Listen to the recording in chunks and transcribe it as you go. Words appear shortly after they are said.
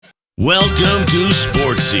Welcome to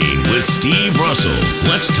Sports Scene with Steve Russell.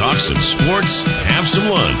 Let's talk some sports, have some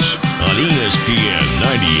lunch on ESPN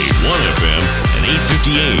 98.1 FM and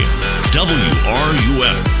 850 AM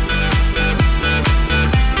WRUF.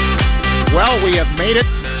 Well, we have made it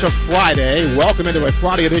to Friday. Welcome into a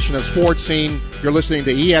Friday edition of Sports Scene. You're listening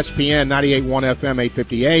to ESPN 98.1 FM,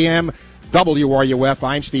 850 AM WRUF.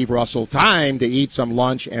 I'm Steve Russell. Time to eat some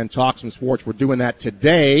lunch and talk some sports. We're doing that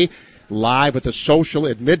today, live at the Social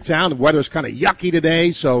at Midtown. The weather's kind of yucky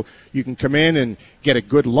today, so you can come in and get a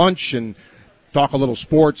good lunch and talk a little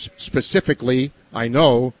sports. Specifically, I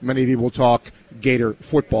know many of you will talk Gator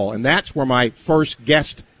football, and that's where my first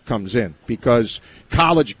guest comes in, because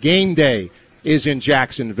College Game Day is in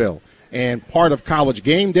Jacksonville, and part of College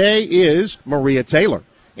Game Day is Maria Taylor,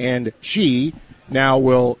 and she now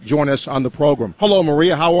will join us on the program. Hello,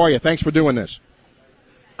 Maria. How are you? Thanks for doing this.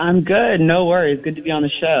 I'm good. No worries. Good to be on the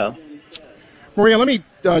show. Maria, let me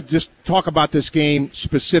just talk about this game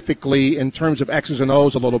specifically in terms of X's and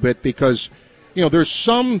O's a little bit, because, you know, there's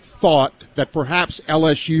some thought that perhaps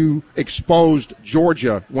LSU exposed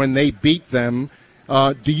Georgia when they beat them.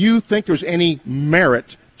 Do you think there's any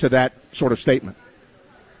merit to that sort of statement?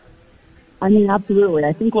 I mean, absolutely.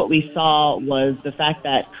 I think what we saw was the fact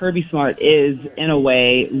that Kirby Smart is, in a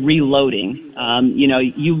way, reloading.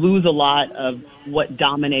 You lose a lot of what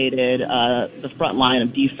dominated the front line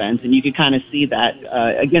of defense, and you could kind of see that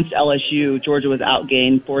against LSU. Georgia was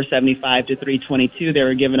outgained 475 to 322. They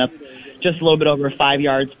were giving up just a little bit over 5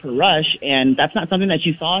 yards per rush, and that's not something that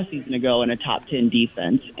you saw a season ago in a top 10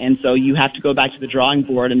 defense. And so you have to go back to the drawing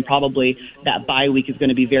board, and probably that bye week is going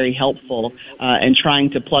to be very helpful in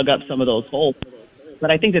trying to plug up some of those holes.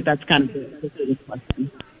 But I think that that's kind of the biggest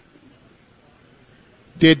question.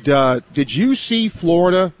 Did you see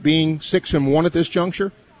Florida being 6-1 at this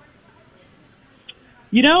juncture?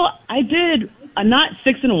 You know, I did. I'm not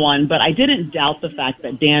 6-1, but I didn't doubt the fact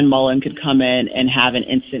that Dan Mullen could come in and have an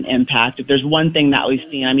instant impact. If there's one thing that we've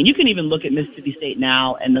seen, I mean, you can even look at Mississippi State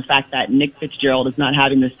now and the fact that Nick Fitzgerald is not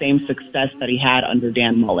having the same success that he had under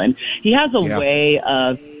Dan Mullen. He has a way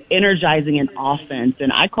of energizing an offense,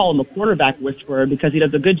 and I call him a quarterback whisperer because he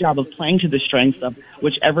does a good job of playing to the strengths of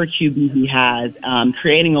whichever QB he has,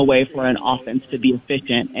 creating a way for an offense to be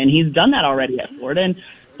efficient. And he's done that already at Florida. And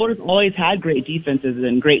Florida's always had great defenses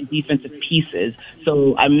and great defensive pieces,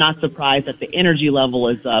 so I'm not surprised that the energy level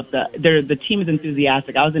is up. The team is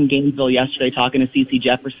enthusiastic. I was in Gainesville yesterday talking to C.C.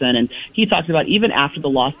 Jefferson, and he talked about even after the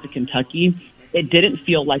loss to Kentucky, it didn't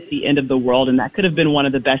feel like the end of the world, and that could have been one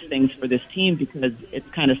of the best things for this team because it's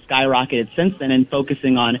kind of skyrocketed since then and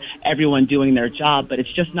focusing on everyone doing their job, but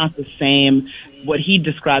it's just not the same, what he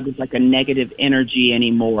described as like a negative energy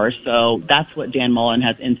anymore. So that's what Dan Mullen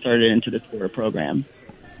has inserted into the Florida program.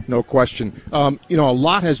 No question. A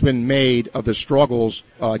lot has been made of the struggles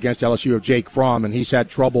against LSU of Jake Fromm, and he's had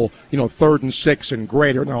trouble, 3rd and 6 and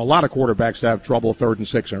greater. Now, a lot of quarterbacks have trouble 3rd and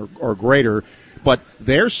 6 or greater, but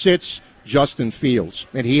there sits Justin Fields,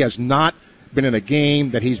 and he has not been in a game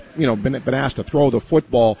that he's, been asked to throw the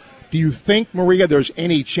football. Do you think, Maria, there's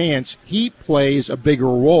any chance he plays a bigger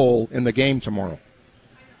role in the game tomorrow?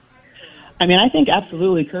 I mean, I think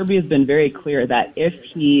absolutely. Kirby has been very clear that if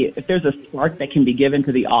there's a spark that can be given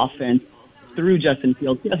to the offense through Justin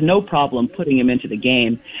Fields, he has no problem putting him into the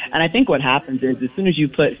game. And I think what happens is as soon as you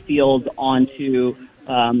put Fields onto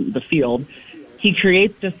the field, he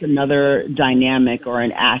creates just another dynamic or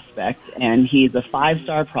an aspect, and he's a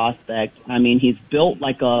 5-star prospect. I mean, he's built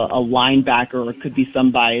like a linebacker, or it could be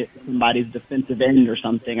somebody's defensive end or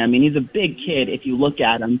something. I mean, he's a big kid if you look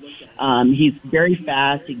at him. He's very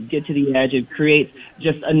fast. He can get to the edge. It creates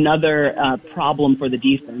just another problem for the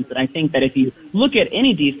defense. And I think that if you look at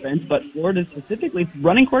any defense, but Florida specifically,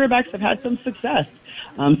 running quarterbacks have had some success.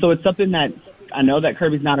 So it's something that I know that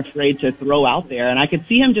Kirby's not afraid to throw out there, and I could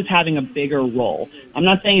see him just having a bigger role. I'm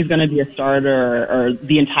not saying he's going to be a starter or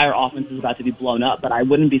the entire offense is about to be blown up, but I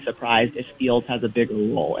wouldn't be surprised if Fields has a bigger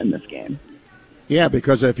role in this game. Yeah,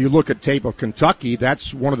 because if you look at tape of Kentucky,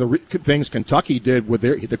 that's one of the things Kentucky did with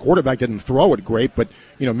the quarterback didn't throw it great, but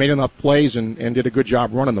made enough plays and did a good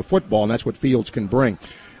job running the football, and that's what Fields can bring.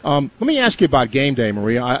 Let me ask you about game day,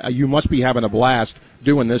 Maria. You must be having a blast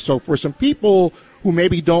doing this. So for some people who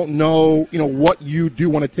maybe don't know, what you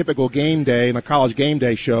do on a typical game day in a college game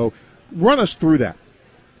day show, run us through that.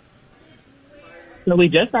 So we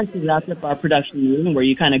just actually wrapped up our production meeting where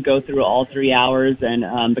you kind of go through all 3 hours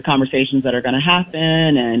and the conversations that are going to happen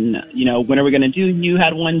and, when are we going to do You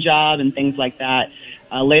Had One Job and things like that.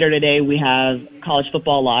 Later today, we have College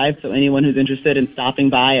Football Live, so anyone who's interested in stopping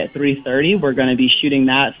by at 3:30, we're going to be shooting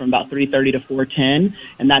that from about 3:30 to 4:10,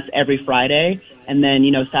 and that's every Friday. And then,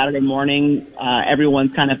 Saturday morning,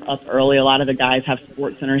 everyone's kind of up early. A lot of the guys have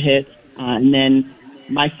Sports Center hits. And then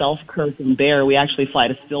myself, Kirk, and Bear, we actually fly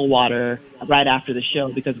to Stillwater right after the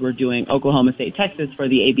show because we're doing Oklahoma State, Texas for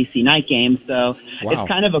the ABC night game. So It's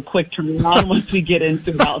kind of a quick turnaround once we get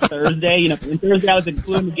into about Thursday. Thursday I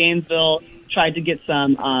flew into Gainesville, tried to get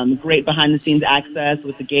some great behind-the-scenes access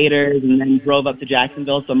with the Gators, and then drove up to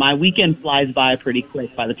Jacksonville. So my weekend flies by pretty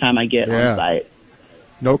quick by the time I get on site.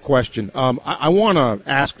 No question. I want to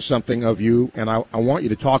ask something of you, and I want you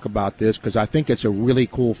to talk about this because I think it's a really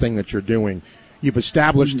cool thing that you're doing. You've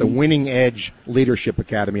established the Winning Edge Leadership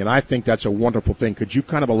Academy, and I think that's a wonderful thing. Could you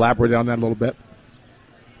kind of elaborate on that a little bit?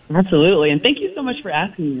 Absolutely, and thank you so much for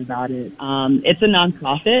asking me about it. It's a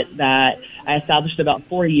nonprofit that I established about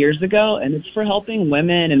 4 years ago, and it's for helping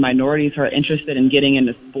women and minorities who are interested in getting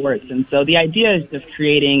into sports. And so the idea is just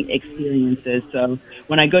creating experiences. So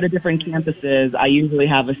when I go to different campuses, I usually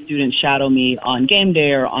have a student shadow me on game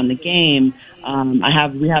day or on the game.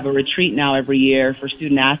 We have a retreat now every year for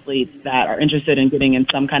student athletes that are interested in getting in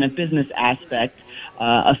some kind of business aspect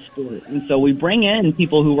of sport. And so we bring in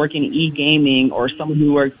people who work in e-gaming or someone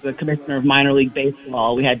who works the commissioner of minor league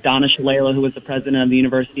baseball. We had Donna Shalala, who was the president of the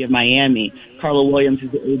University of Miami, Carla Williams, who's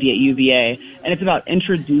the AD at UVA. And it's about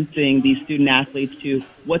introducing these student athletes to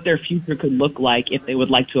what their future could look like if they would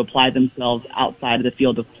like to apply themselves outside of the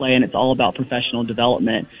field of play. And it's all about professional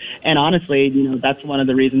development. And honestly, that's one of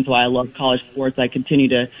the reasons why I love college sports. I continue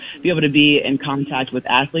to be able to be in contact with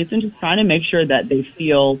athletes and just trying to make sure that they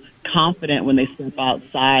feel confident when they step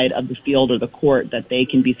outside of the field or the court that they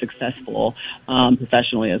can be successful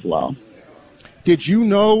professionally as well. Did you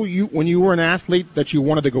know when you were an athlete that you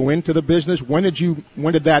wanted to go into the business? When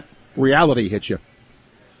did that reality hit you?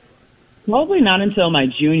 Probably not until my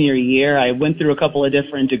junior year. I went through a couple of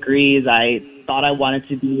different degrees. I thought I wanted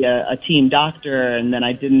to be a team doctor, and then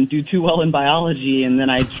I didn't do too well in biology, and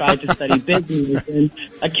then I tried to study business, and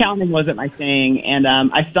accounting wasn't my thing. And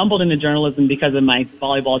I stumbled into journalism because of my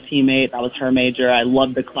volleyball teammate. That was her major. I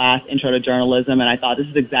loved the class, Intro to Journalism, and I thought this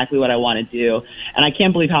is exactly what I want to do. And I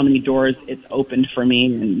can't believe how many doors it's opened for me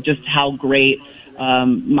and just how great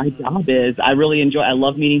my job is. I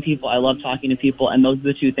love meeting people. I love talking to people. And those are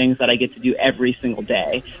the two things that I get to do every single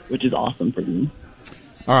day, which is awesome for me.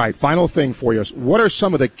 All right. Final thing for you. What are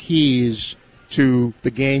some of the keys to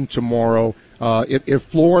the game tomorrow? If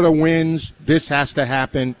Florida wins, this has to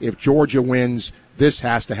happen. If Georgia wins, this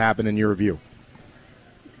has to happen in your view.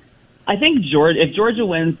 I think if Georgia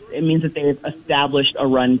wins, it means that they've established a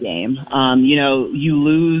run game. You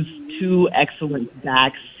lose two excellent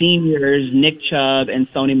backs, seniors, Nick Chubb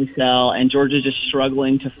and Sony Michel, and Georgia's just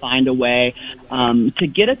struggling to find a way to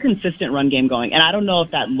get a consistent run game going. And I don't know if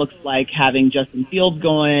that looks like having Justin Fields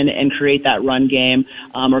going and create that run game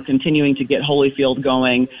or continuing to get Holyfield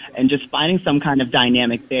going and just finding some kind of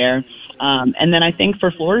dynamic there. And then I think for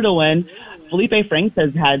Florida to win, Felipe Franks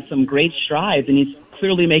has had some great strides, and he's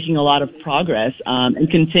clearly making a lot of progress and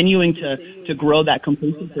continuing to grow that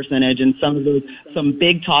completion percentage. And some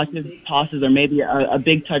big tosses or maybe a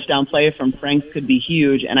big touchdown play from Franks could be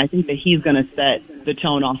huge. And I think that he's going to set the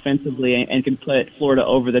tone offensively and can put Florida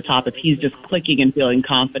over the top if he's just clicking and feeling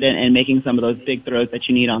confident and making some of those big throws that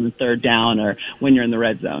you need on the third down or when you're in the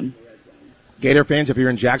red zone. Gator fans, if you're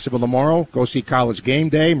in Jacksonville tomorrow, go see College Game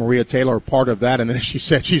Day. Maria Taylor, part of that, and then she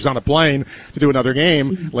said she's on a plane to do another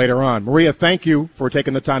game later on. Maria, thank you for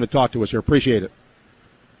taking the time to talk to us here. Appreciate it.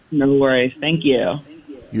 No worries. Thank you.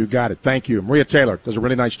 You got it. Thank you. Maria Taylor does a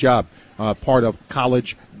really nice job, part of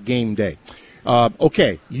College Game Day.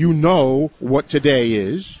 Okay, you know what today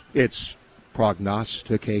is. It's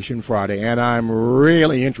Prognostication Friday, and I'm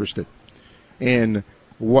really interested in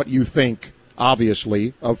what you think,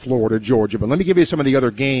 obviously, of Florida, Georgia. But let me give you some of the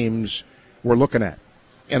other games we're looking at.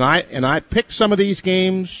 And I picked some of these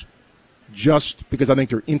games just because I think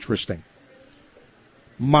they're interesting.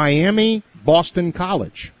 Miami, Boston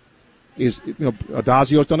College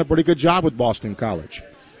Adazio's done a pretty good job with Boston College.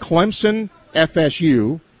 Clemson,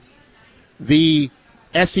 FSU, the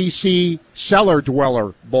SEC Cellar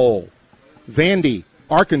Dweller Bowl, Vandy,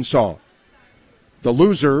 Arkansas. The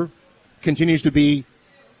loser continues to be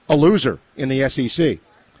a loser in the SEC.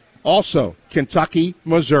 Also, Kentucky,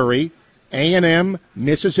 Missouri, A&M,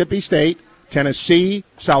 Mississippi State, Tennessee,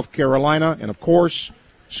 South Carolina, and, of course,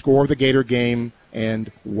 score of the Gator game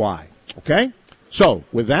and why. Okay? So,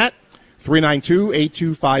 with that,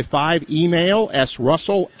 392-8255, email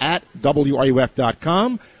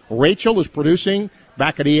srussell@wruf.com. Rachel is producing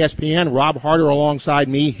back at ESPN. Rob Harder alongside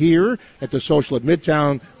me here at the Social at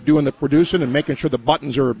Midtown doing the producing and making sure the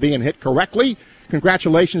buttons are being hit correctly.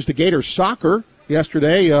 Congratulations to Gators soccer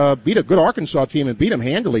yesterday. Beat a good Arkansas team and beat them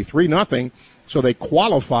handily, 3-0. so they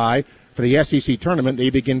qualify for the SEC tournament. They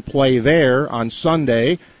begin play there on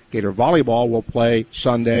Sunday. Gator Volleyball will play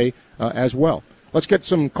Sunday as well. Let's get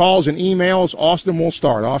some calls and emails. Austin will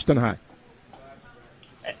start. Austin, hi.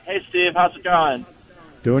 Hey, Steve. How's it going?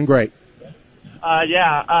 Doing great.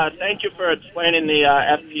 Thank you for explaining the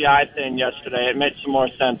FPI thing yesterday. It makes some more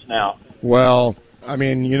sense now. Well, I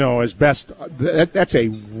mean, as best, that's a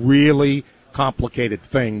really complicated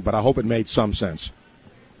thing, but I hope it made some sense.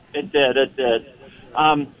 It did.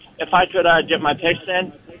 If I could get my picks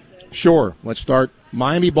in? Sure. Let's start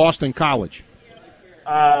Miami-Boston College.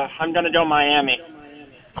 I'm going to go Miami.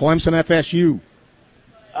 Clemson-FSU.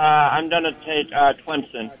 I'm going to take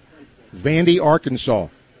Clemson. Vandy-Arkansas.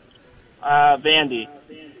 Vandy.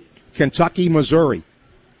 Kentucky-Missouri.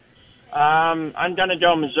 I'm going to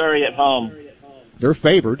go Missouri at home. They're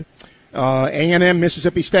favored.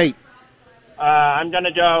 A&M-Mississippi State. I'm going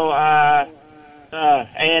to go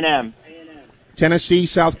A&M.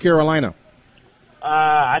 Tennessee-South Carolina.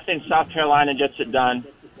 I think South Carolina gets it done.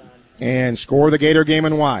 And score the Gator game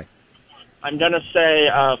and why? I'm going to say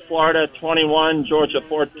Florida 21, Georgia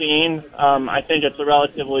 14. I think it's a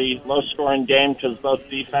relatively low-scoring game because both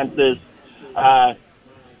defenses,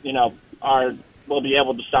 will be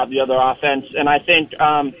able to stop the other offense. And I think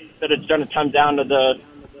that it's going to come down to the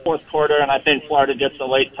fourth quarter, and I think Florida gets a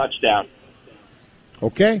late touchdown.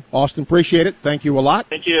 Okay. Austin, appreciate it. Thank you a lot.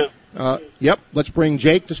 Thank you. Let's bring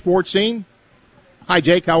Jake to Sports Scene. Hi,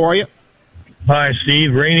 Jake. How are you? Hi,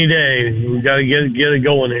 Steve. Rainy day. We got to get it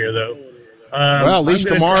going here, though. Well, at least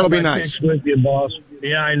tomorrow will be nice. With you, boss.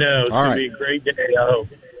 Yeah, I know. It's going to be a great day, I hope.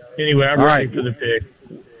 Anyway, I'm ready for the pick.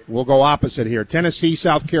 We'll go opposite here. Tennessee,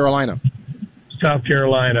 South Carolina. South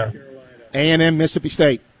Carolina. A&M, Mississippi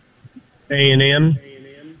State. A&M.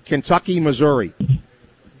 Kentucky, Missouri.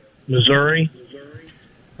 Missouri.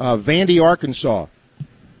 Vandy, Arkansas.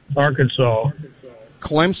 Arkansas.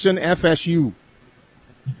 Clemson, FSU.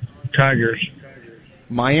 Tigers.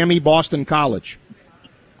 Miami, Boston College.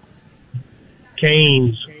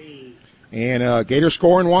 Canes. And Gator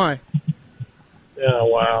score and why? Oh,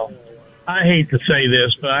 wow. I hate to say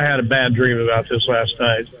this, but I had a bad dream about this last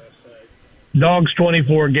night. Dogs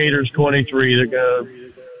 24, Gators 23. They're going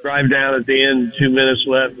to drive down at the end, 2 minutes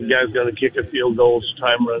left. The guy's going to kick a field goal as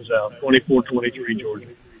time runs out. 24-23, Georgia.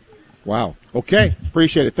 Wow. Okay.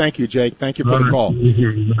 Appreciate it. Thank you, Jake. Thank you for the call.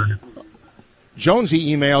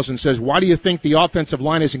 Jonesy emails and says, why do you think the offensive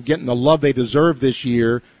line isn't getting the love they deserve this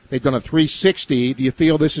year? They've done a 360. Do you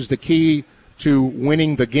feel this is the key to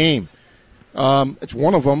winning the game? It's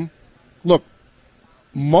one of them. Look,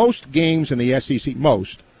 most games in the SEC,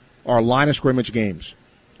 are line of scrimmage games.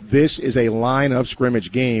 This is a line of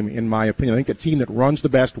scrimmage game, in my opinion. I think the team that runs the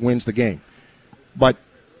best wins the game. But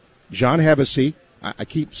John Hevesy, I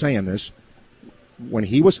keep saying this, when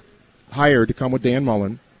he was hired to come with Dan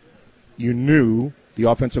Mullen, you knew the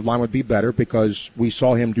offensive line would be better because we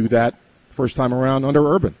saw him do that first time around under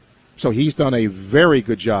Urban. So he's done a very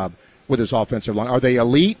good job with his offensive line. Are they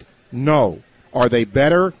elite? No. Are they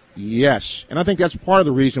better? Yes. And I think that's part of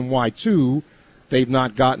the reason why, too, they've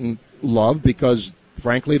not gotten love because,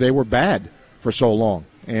 frankly, they were bad for so long.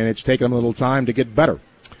 And it's taken them a little time to get better.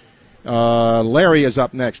 Larry is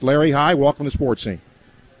up next. Larry, hi. Welcome to Sports Scene.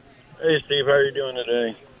 Hey, Steve. How are you doing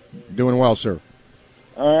today? Doing well, sir.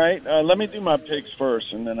 All right. Let me do my picks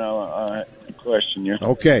first, and then I'll question you.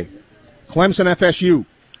 Okay. Clemson, FSU.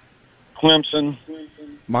 Clemson.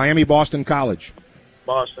 Miami, Boston College.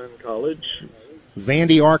 Boston College.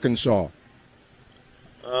 Vandy, Arkansas.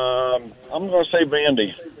 I'm going to say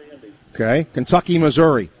Vandy. Okay. Kentucky,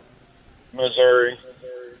 Missouri. Missouri.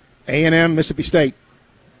 A&M, Mississippi State.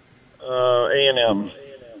 A&M.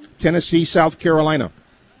 Tennessee, South Carolina.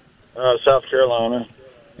 South Carolina.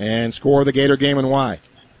 And score the Gator game and why?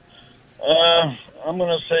 I'm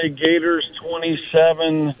going to say Gators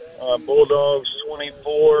 27, Bulldogs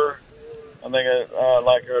 24. I think,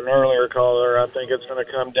 like an earlier caller, I think it's going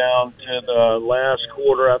to come down to the last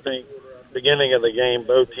quarter. I think beginning of the game,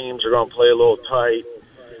 both teams are going to play a little tight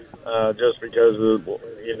just because of,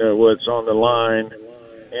 what's on the line.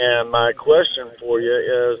 And my question for you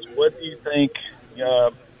is, what do you think,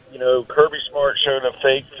 Kirby Smart showed a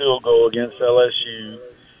fake field goal against LSU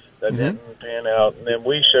that didn't pan out, and then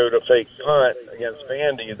we showed a fake punt against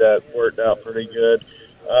Vandy that worked out pretty good.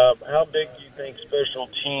 How big do you think special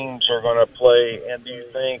teams are going to play, and do you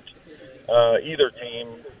think either team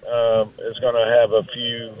is going to have a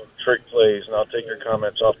few trick plays? And I'll take your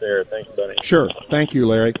comments off there. Thank you, buddy. Sure. Thank you,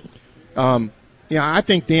 Larry. I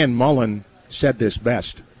think Dan Mullen said this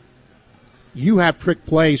best. You have trick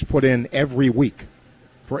plays put in every week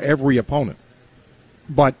for every opponent.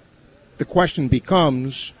 But the question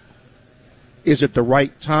becomes, Is it the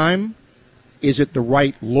right time? Is it the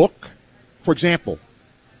right look? For example,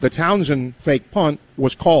 the Townsend fake punt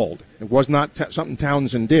was called. It was not something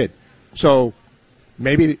Townsend did. So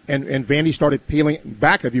maybe, and Vandy started peeling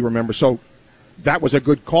back, if you remember. So that was a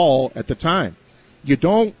good call at the time. You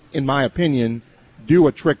don't, in my opinion, do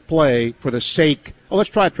a trick play for the sake, oh, let's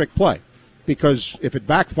try a trick play. Because if it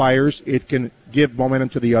backfires, it can give momentum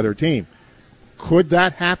to the other team. Could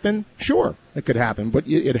that happen? Sure, it could happen. But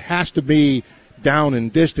it has to be down in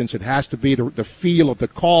distance. It has to be the feel of the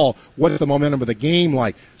call. What is the momentum of the game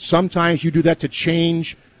like? Sometimes you do that to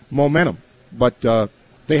change momentum. But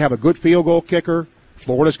they have a good field goal kicker.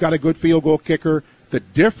 Florida's got a good field goal kicker. The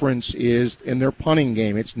difference is in their punting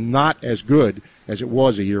game. It's not as good as it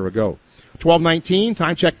was a year ago. 12:19,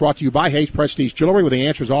 time check brought to you by Hayes Prestige Jewelry, where the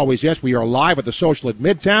answer is always yes. We are live at the Social at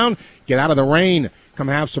Midtown. Get out of the rain. Come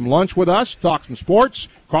have some lunch with us. Talk some sports.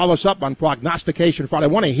 Call us up on Prognostication Friday. I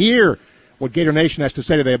want to hear what Gator Nation has to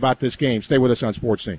say today about this game. Stay with us on Sports Scene.